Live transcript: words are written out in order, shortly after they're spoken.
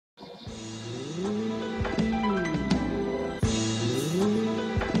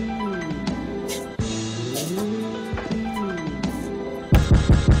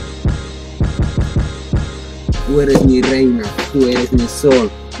Tú eres mi reina, tú eres mi sol.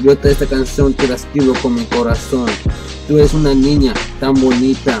 Yo esta canción te la escribo con mi corazón. Tú eres una niña tan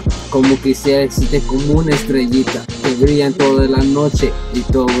bonita, como quisiera existir como una estrellita que brilla en toda la noche y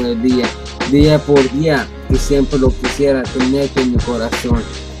todo el día, día por día, y siempre lo quisiera tenerte en mi corazón.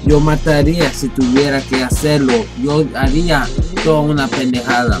 Yo mataría si tuviera que hacerlo, yo haría toda una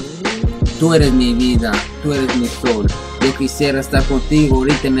pendejada. Tú eres mi vida, tú eres mi sol. Yo quisiera estar contigo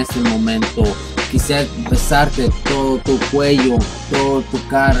ahorita en este momento. Quisiera besarte todo tu cuello, toda tu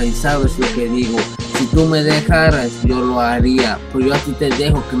cara, y sabes lo que digo. Si tú me dejaras, yo lo haría, pero yo a ti te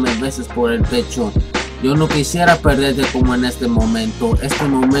dejo que me beses por el pecho. Yo no quisiera perderte como en este momento. Este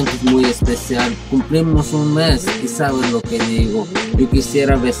momento es muy especial. Cumplimos un mes y sabes lo que digo. Yo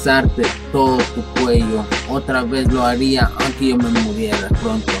quisiera besarte todo tu cuello. Otra vez lo haría, aunque yo me muriera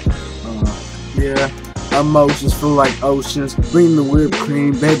pronto. Yeah, emotions feel like oceans. Bring the whipped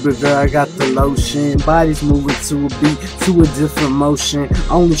cream, baby girl, I got the lotion. Bodies moving to a beat, to a different motion.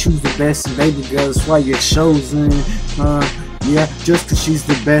 Only choose the best, and baby girl, that's why you're chosen. Yeah, just cause she's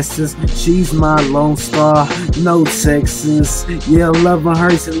the bestest. She's my lone star, no Texas. Yeah, loving her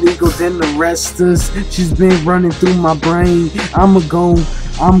is illegal than the rest us. She's been running through my brain.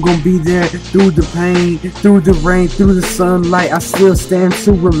 I'm gonna be there through the pain, through the rain, through the sunlight. I still stand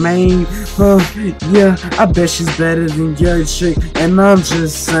to remain. Yeah, I bet she's better than your chick. And I'm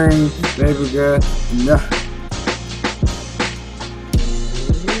just saying, baby girl, nah.